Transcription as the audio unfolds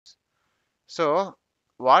So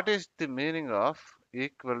what is the meaning of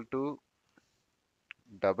equal to,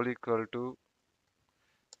 double equal to,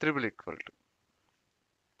 triple equal to?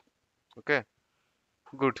 Okay,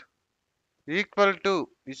 good. Equal to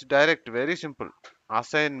is direct, very simple.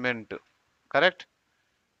 Assignment, correct?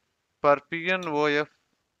 Per PNOF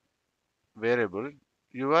variable,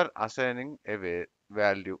 you are assigning a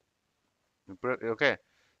value. Okay,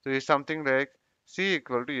 so it's something like C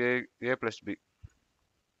equal to A plus B.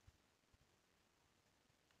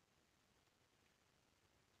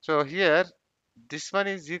 So here, this one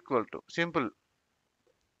is equal to, simple.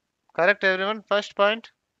 Correct, everyone? First point?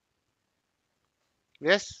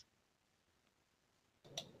 Yes?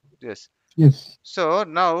 Yes. Yes. So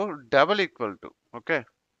now double equal to. Okay.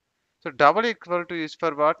 So double equal to is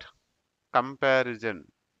for what? Comparison.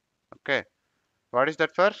 Okay. What is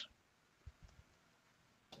that for?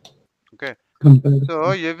 Okay. So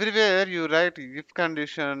Comparison. everywhere you write if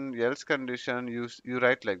condition, else condition, you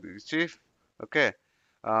write like this. If, okay.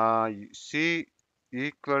 C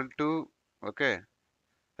equal to, okay,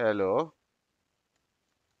 hello,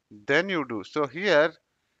 then you do. So here,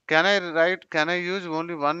 can I use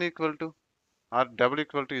only one equal to, or double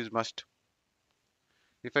equal to is must?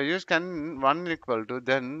 If I use can one equal to,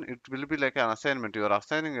 then it will be like an assignment. You are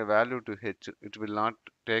assigning a value to h. It will not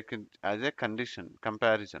take it as a condition,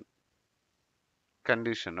 comparison,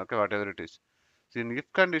 condition. Okay, whatever it is. So in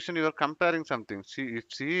if condition, you are comparing something. See, if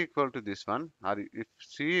C equal to this one, or if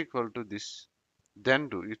C equal to this, then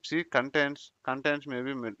do. If C contains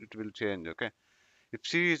maybe it will change. Okay. If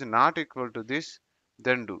C is not equal to this,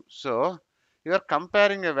 then do. So you are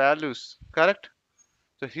comparing a values, correct?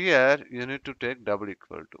 So here you need to take double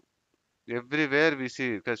equal to. Everywhere we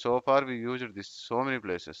see, because so far we used this so many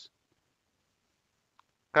places.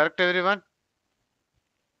 Correct, everyone?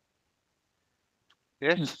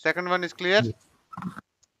 Yes. Yes. Second one is clear. Yes.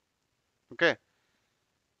 Okay.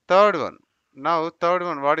 Third one. Now third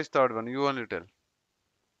one. What is third one? You only tell.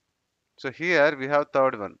 So here we have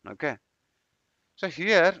third one. Okay. So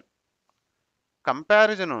here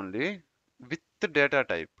comparison only with the data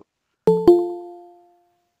type.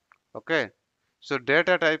 Okay. So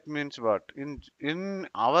data type means what? In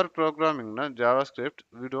our programming, na, JavaScript,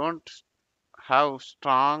 we don't have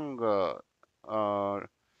strong uh,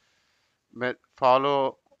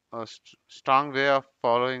 follow a strong way of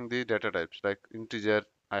following the data types like integer.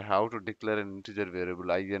 I have to declare an integer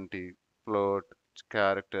variable int, float,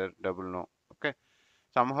 character, double no. Okay,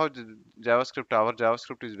 somehow JavaScript, our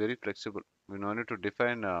JavaScript is very flexible. We no need to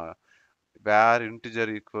define where integer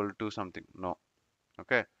equal to something. No,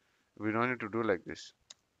 okay, we don't need to do like this.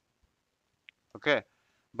 Okay,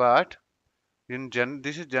 but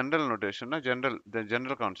this is general notation, no? The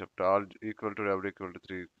general concept, all equal to, double equal to,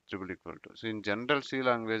 three, triple equal to. So in general C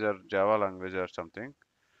language or Java language or something,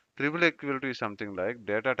 triple equal to is something like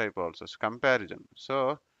data type also, so comparison.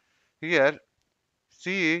 So here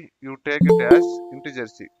C, you take it as integer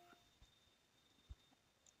C.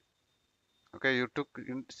 Okay, you took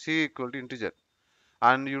C equal to integer,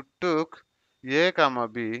 and you took A comma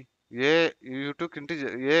B, you took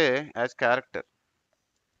integer A as character.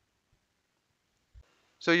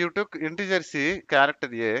 So you took integer C, character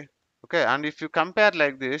A, okay, and if you compare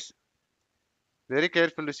like this, very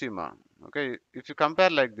carefully see, ma. Okay, if you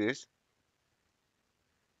compare like this,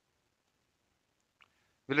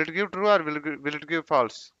 will it give true or will it give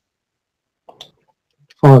false?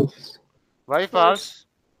 False. Why False. false?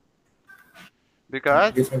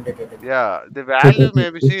 Because Different data type. yeah, the Data value type may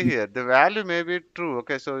be, see different. here, the value may be true.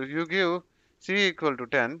 Okay, so you give C equal to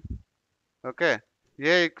 10. Okay,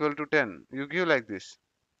 A equal to 10. You give like this,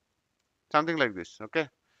 something like this. Okay,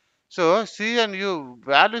 so C and U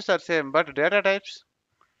values are same, but data types.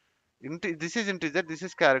 This is integer, this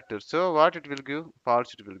is character. So what it will give?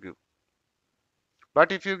 False it will give.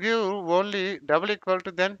 But if you give only double equal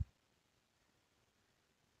to, then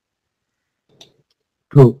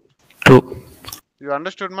True. True. you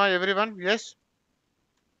understood, my everyone? Yes.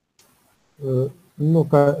 No,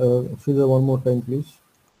 Sridhar, one more time, please.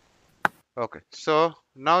 Okay, so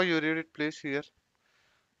now you read it please here.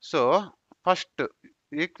 So first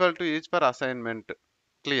equal to is for assignment,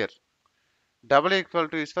 clear. Double equal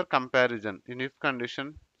to is for comparison. In if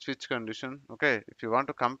condition, switch condition. Okay, if you want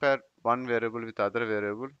to compare one variable with other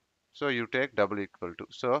variable, so you take double equal to.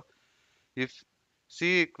 So if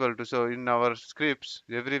C equal to, so in our scripts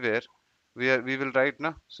everywhere we will write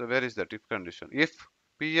na. So where is that if condition? If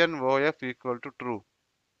PNOF equal to true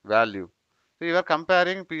value. So you are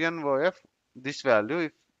comparing PNOF this value.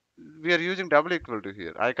 If we are using double equal to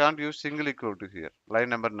here, I can't use single equal to here. Line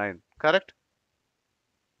number 9, correct?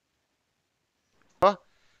 So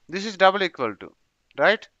this is double equal to,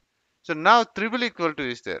 right? So now triple equal to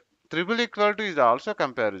is there. Triple equal to is also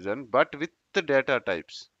comparison, but with the data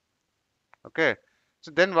types. Okay.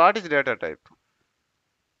 So then what is data type?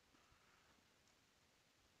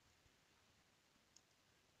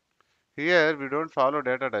 Here we don't follow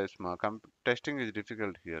data types, ma. Testing is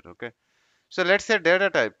difficult here. Okay. So let's say data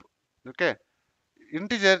type. Okay.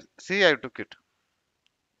 Integer C I took it.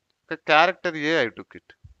 Okay. Character A I took it.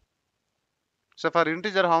 So for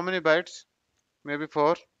integer how many bytes? Maybe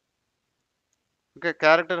 4. Okay.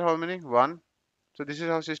 Character how many? 1. So this is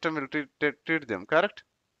how system will treat them. Correct?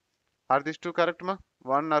 Are these two correct, ma?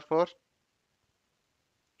 1 or 4?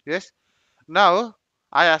 Yes. Now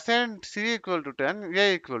I assigned C equal to 10,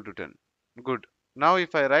 A equal to 10. Good. Now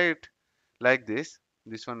if I write like this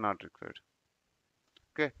one not required.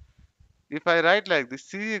 Okay. If I write like this,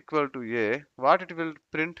 C equal to A, what it will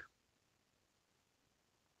print?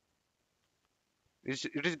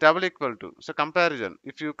 It is double equal to. So comparison.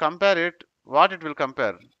 If you compare it, what it will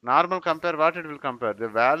compare? Normal compare, what it will compare? The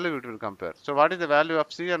value it will compare. So what is the value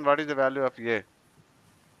of C and what is the value of A?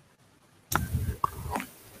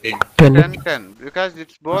 10. 10, 10. Because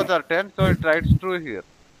it's both are 10, so it writes true here.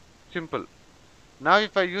 Simple. Now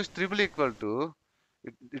if I use triple equal to,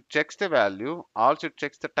 it checks the value, also it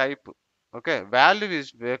checks the type. Okay, value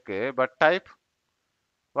is okay, but type,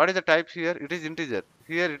 what is the type here? It is integer.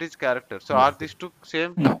 Here it is character. So are these two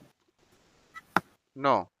same? No.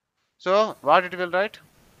 No. So what it will write?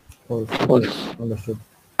 False. False. Understood.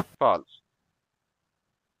 False.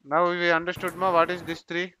 Now we understood ma what is this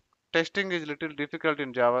three? Testing is little difficult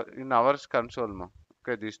in Java in our console ma.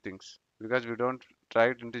 Okay, these things because we don't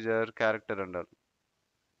write integer, character and all.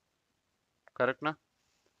 Correct na?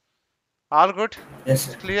 All good? Yes,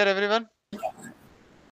 It's sir. clear everyone?